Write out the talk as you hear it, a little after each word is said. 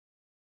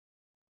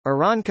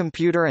Iran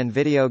Computer and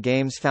Video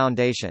Games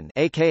Foundation,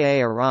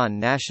 aka Iran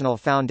National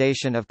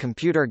Foundation of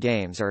Computer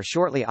Games or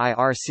shortly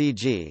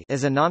IRCG,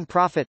 is a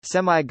non-profit,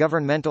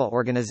 semi-governmental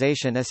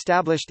organization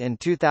established in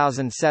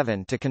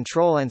 2007 to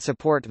control and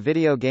support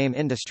video game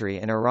industry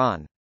in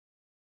Iran.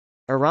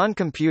 Iran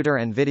Computer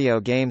and Video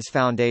Games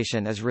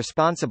Foundation is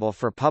responsible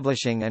for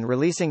publishing and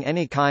releasing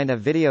any kind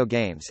of video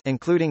games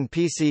including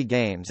PC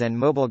games and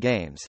mobile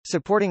games,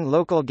 supporting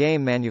local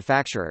game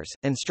manufacturers,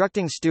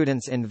 instructing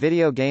students in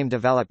video game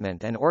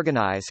development and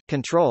organize,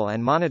 control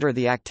and monitor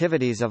the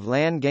activities of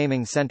LAN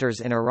gaming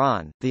centers in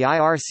Iran. The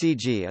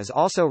IRCG is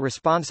also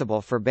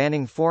responsible for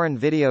banning foreign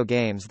video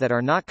games that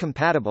are not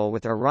compatible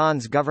with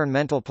Iran's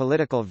governmental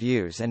political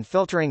views and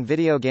filtering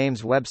video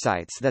games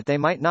websites that they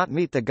might not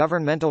meet the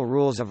governmental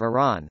rules of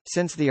Iran.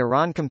 Since the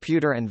Iran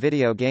Computer and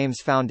Video Games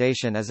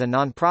Foundation is a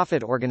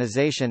non-profit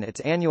organization, its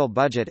annual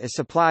budget is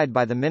supplied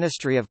by the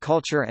Ministry of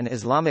Culture and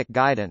Islamic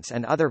Guidance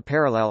and other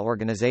parallel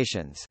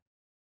organizations.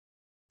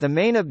 The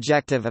main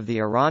objective of the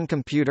Iran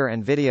Computer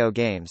and Video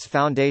Games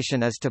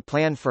Foundation is to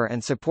plan for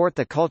and support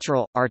the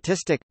cultural,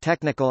 artistic,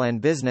 technical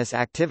and business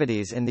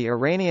activities in the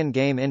Iranian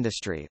game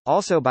industry,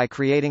 also by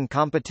creating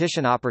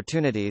competition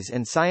opportunities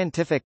in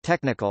scientific,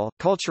 technical,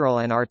 cultural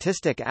and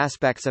artistic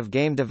aspects of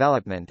game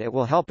development. It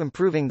will help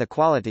improving the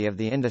quality of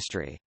the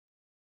industry.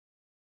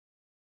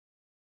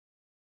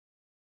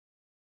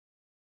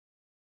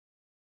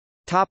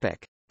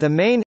 Topic: The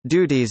main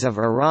duties of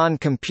Iran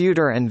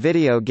Computer and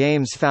Video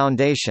Games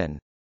Foundation.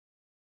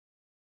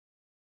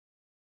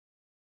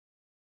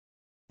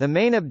 The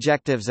main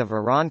objectives of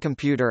Iran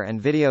Computer and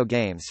Video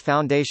Games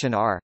Foundation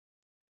are: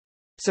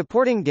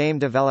 supporting game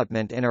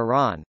development in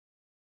Iran,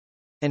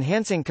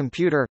 enhancing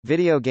computer,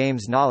 video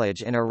games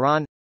knowledge in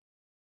Iran,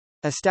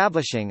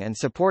 establishing and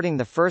supporting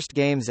the first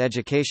Games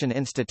Education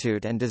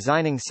Institute and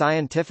designing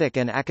scientific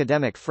and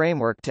academic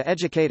framework to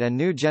educate a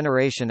new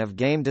generation of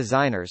game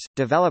designers,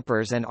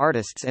 developers and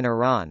artists in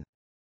Iran.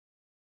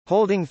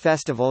 Holding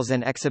festivals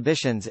and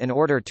exhibitions in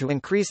order to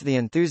increase the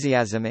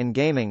enthusiasm in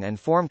gaming and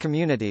form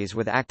communities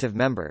with active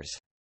members.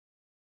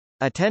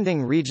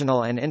 Attending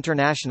regional and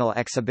international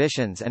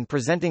exhibitions and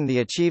presenting the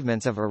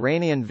achievements of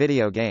Iranian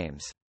video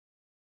games.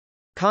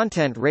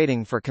 Content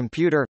rating for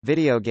computer,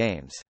 video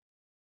games.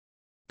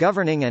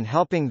 Governing and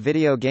helping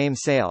video game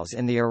sales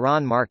in the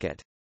Iran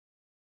market.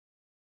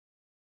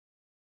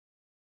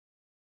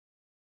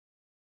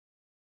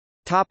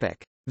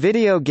 Topic: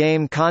 Video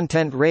Game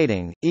Content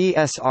Rating,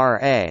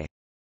 ESRA.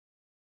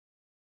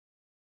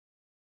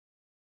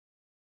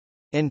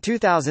 In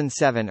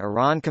 2007,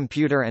 Iran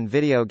Computer and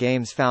Video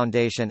Games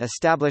Foundation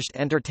established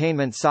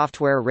Entertainment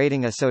Software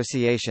Rating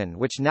Association,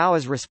 which now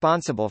is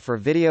responsible for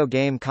video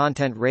game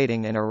content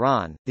rating in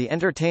Iran. The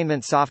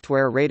Entertainment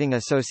Software Rating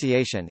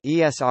Association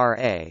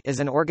 (ESRA) is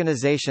an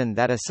organization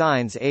that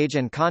assigns age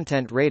and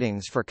content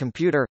ratings for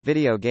computer,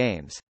 video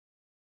games.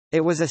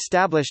 It was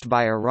established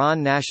by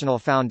Iran National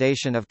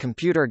Foundation of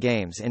Computer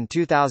Games in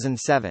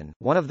 2007.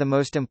 One of the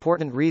most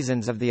important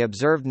reasons of the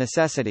observed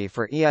necessity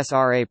for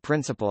ESRA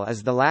principle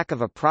is the lack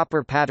of a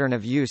proper pattern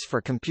of use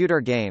for computer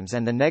games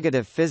and the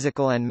negative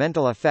physical and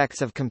mental effects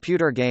of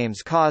computer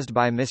games caused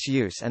by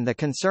misuse, and the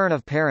concern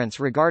of parents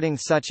regarding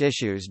such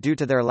issues due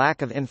to their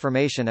lack of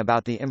information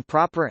about the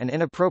improper and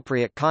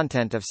inappropriate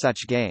content of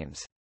such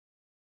games.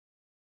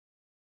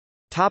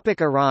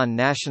 Iran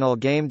National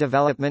Game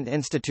Development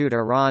Institute.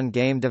 Iran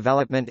Game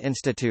Development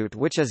Institute,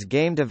 which is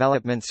Game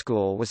Development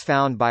School, was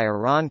founded by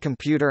Iran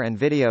Computer and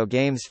Video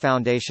Games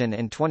Foundation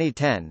in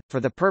 2010, for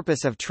the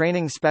purpose of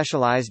training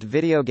specialized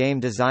video game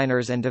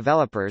designers and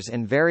developers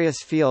in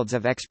various fields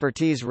of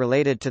expertise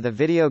related to the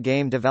video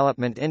game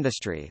development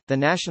industry. The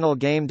National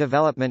Game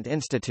Development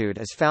Institute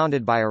is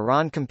founded by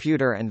Iran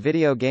Computer and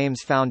Video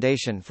Games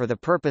Foundation for the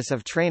purpose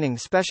of training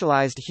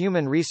specialized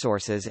human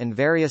resources in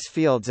various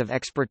fields of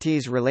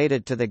expertise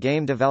related to the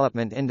game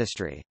development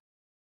industry.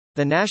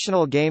 The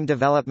National Game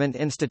Development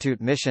Institute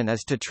mission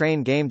is to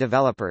train game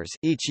developers.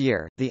 Each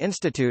year, the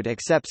institute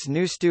accepts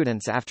new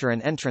students after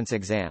an entrance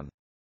exam.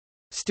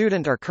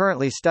 Students are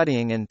currently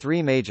studying in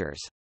 3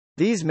 majors.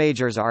 These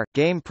majors are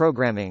game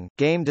programming,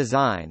 game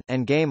design,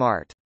 and game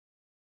art.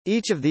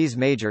 Each of these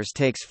majors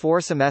takes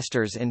 4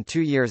 semesters in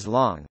 2 years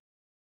long.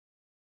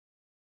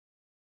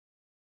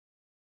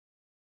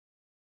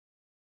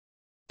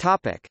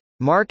 Topic: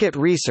 Market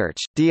Research,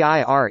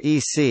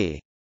 DIREC.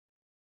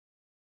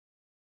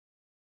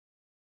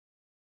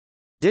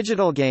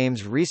 Digital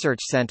Games Research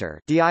Center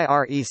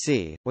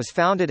 (DIREC) was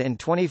founded in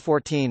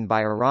 2014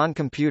 by Iran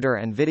Computer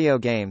and Video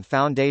Game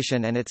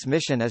Foundation, and its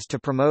mission is to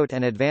promote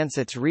and advance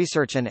its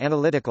research and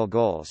analytical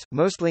goals,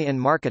 mostly in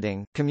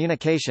marketing,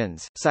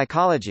 communications,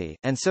 psychology,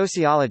 and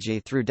sociology,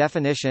 through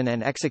definition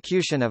and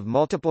execution of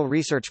multiple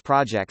research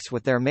projects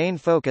with their main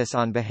focus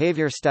on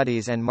behavior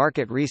studies and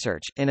market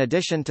research. In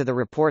addition to the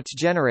reports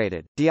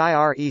generated,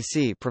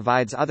 DIREC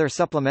provides other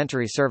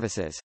supplementary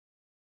services.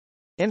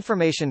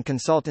 Information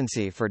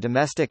consultancy for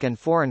domestic and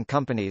foreign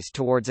companies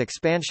towards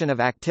expansion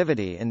of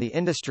activity in the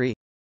industry.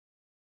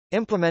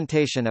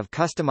 Implementation of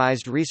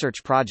customized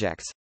research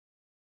projects.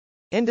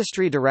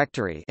 Industry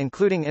directory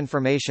including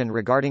information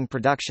regarding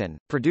production,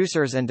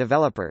 producers and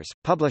developers,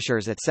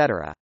 publishers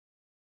etc.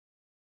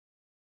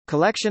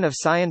 Collection of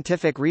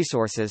scientific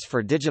resources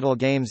for digital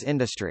games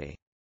industry.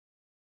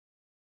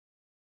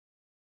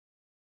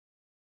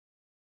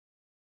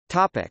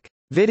 Topic: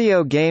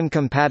 Video game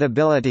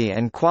compatibility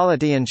and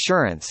quality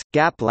assurance,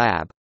 GAPP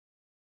Lab.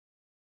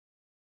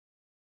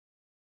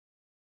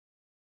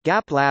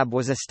 GAPP Lab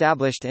was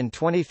established in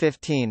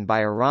 2015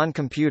 by Iran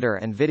Computer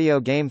and Video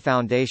Game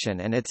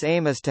Foundation, and its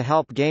aim is to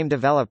help game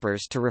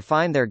developers to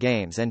refine their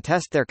games and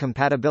test their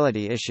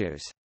compatibility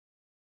issues.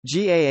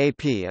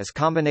 GAAP is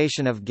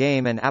combination of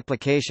game and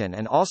application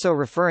and also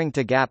referring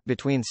to gap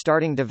between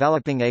starting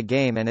developing a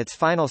game and its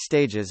final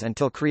stages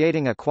until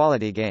creating a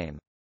quality game.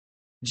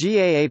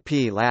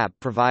 GAAP Lab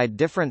provide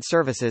different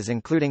services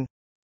including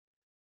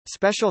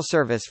Special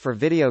Service for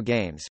Video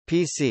Games,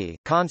 PC,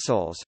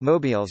 Consoles,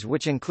 Mobiles,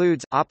 which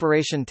includes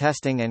operation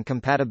testing and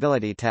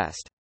compatibility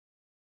test.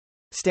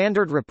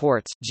 Standard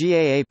reports.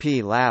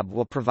 GAAP Lab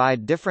will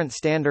provide different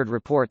standard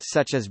reports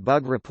such as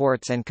bug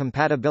reports and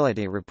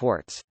compatibility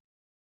reports.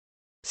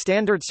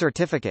 Standard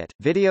certificate.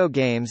 Video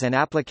games and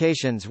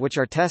applications which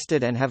are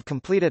tested and have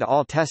completed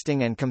all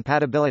testing and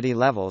compatibility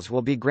levels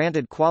will be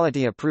granted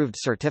quality approved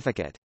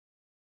certificate.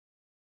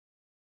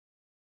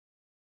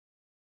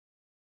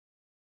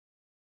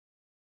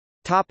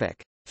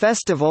 Topic: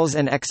 Festivals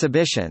and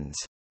exhibitions.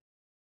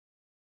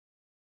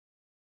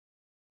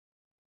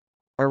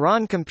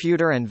 Iran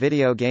Computer and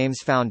Video Games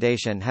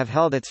Foundation have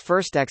held its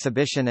first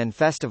exhibition and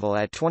festival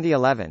at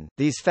 2011.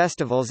 These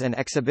festivals and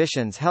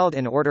exhibitions held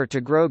in order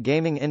to grow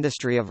gaming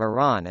industry of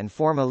Iran and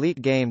form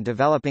elite game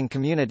developing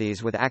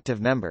communities with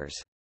active members.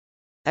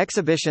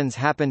 Exhibitions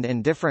happened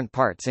in different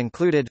parts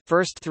included,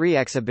 first 3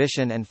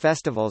 exhibition and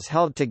festivals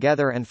held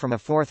together and from a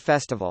 4th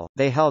festival,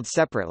 they held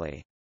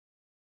separately.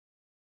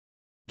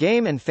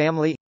 Game and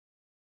Family,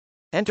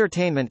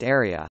 Entertainment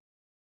Area,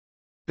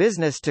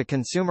 Business to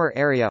Consumer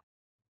Area,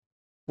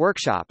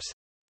 Workshops,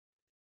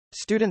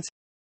 Students,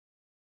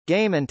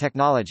 Game and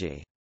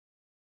Technology.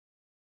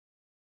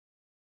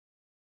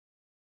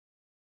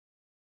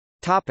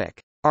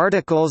 Topic: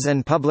 Articles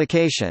and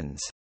publications.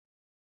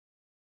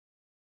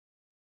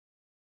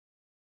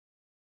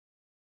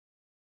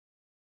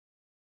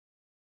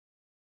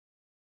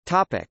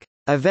 Topic: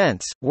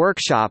 Events,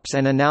 workshops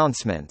and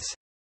announcements.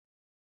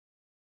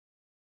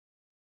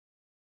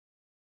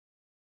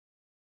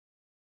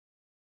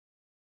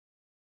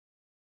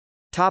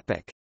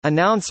 Topic: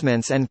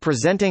 Announcements and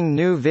presenting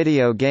new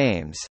video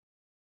games.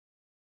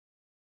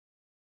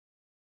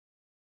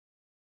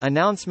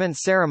 Announcement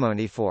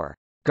ceremony for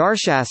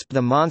Garshasp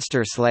the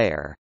Monster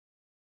Slayer.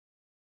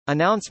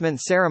 Announcement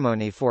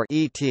ceremony for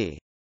E.T.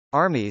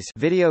 Armies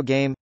video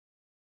game.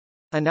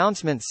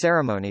 Announcement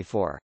ceremony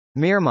for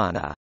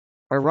Mirmana,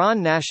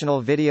 Iran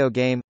national video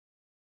game.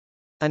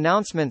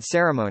 Announcement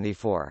ceremony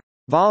for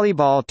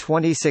Volleyball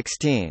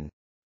 2016,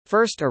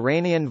 first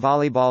Iranian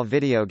volleyball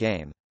video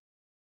game.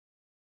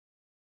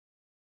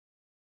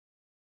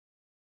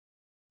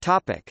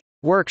 Topic: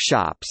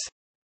 Workshops.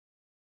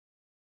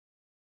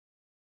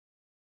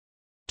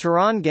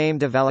 Tehran Game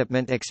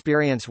Development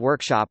Experience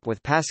Workshop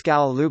with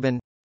Pascal Lubin.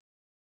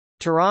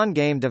 Tehran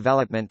Game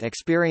Development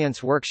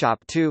Experience Workshop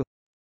 2.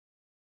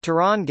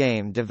 Tehran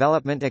Game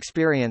Development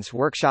Experience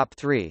Workshop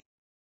 3.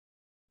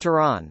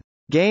 Tehran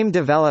Game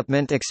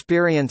Development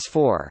Experience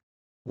 4.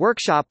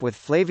 Workshop with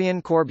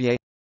Flavien Corbier.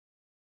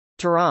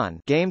 Tehran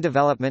Game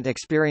Development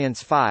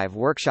Experience 5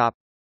 Workshop.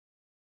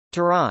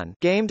 Tehran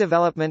Game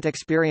Development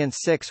Experience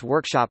 6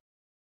 Workshop.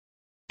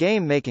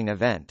 Game Making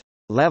Event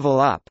Level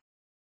Up.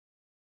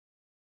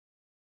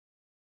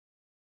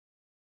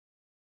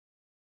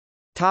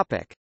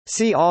 Topic: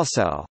 See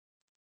also.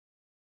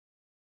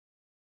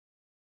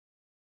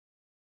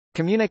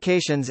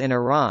 Communications in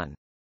Iran.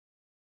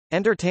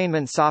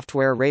 Entertainment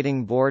Software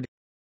Rating Board.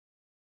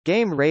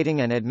 Game Rating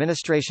and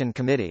Administration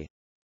Committee.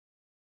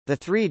 The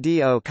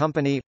 3DO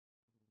Company.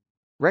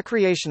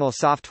 Recreational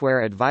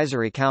Software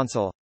Advisory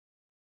Council.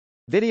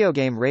 Video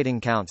Game Rating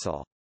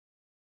Council.